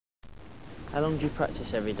How long do you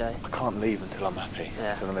practice every day? I can't leave until I'm happy.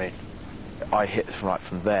 Yeah. Do you know what I mean? I hit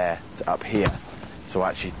from there to up here, so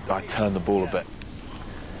actually I turn the ball a bit.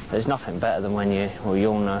 There's nothing better than when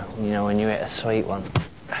you'll know, when you hit a sweet one.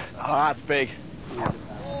 Oh, that's big.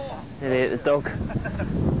 Nearly hit the dog.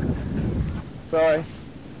 Sorry.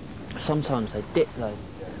 Sometimes they dip though.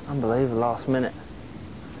 Unbelievable, last minute.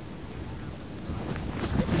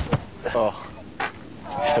 Oh,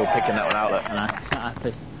 still picking that one out there. No, it's not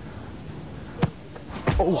happy.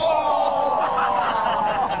 Oh!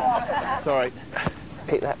 Sorry.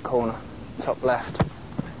 Pick that corner, top left.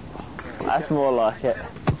 That's more like it.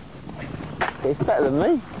 It's better than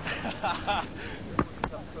me.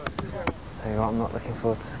 So I'm not looking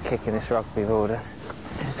forward to kicking this rugby ball then.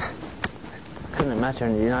 Couldn't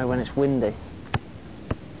imagine, when it's windy.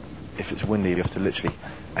 If it's windy, you have to literally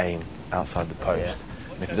aim outside the post. Yeah.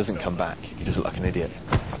 And if it doesn't come back, you just look like an idiot.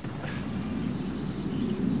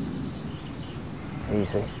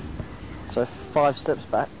 Easy. So 5 steps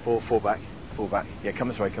back? Four back. Yeah, come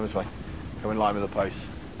this way. Go in line with the post.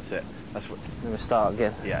 That's it. That's what. Then we start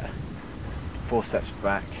again. Yeah. 4 steps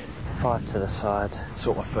back. 5 to the side.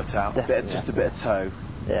 Sort my foot out. Just a bit of toe.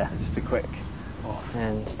 Yeah. Just a quick. Oh.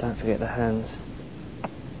 And don't forget the hands.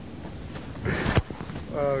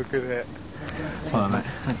 Oh, good hit. Well, mate.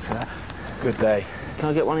 Thanks for that. Good day. Can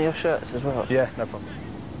I get one of your shirts as well? Yeah, no problem.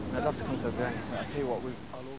 I'd love to come to a game. I'll tell you what,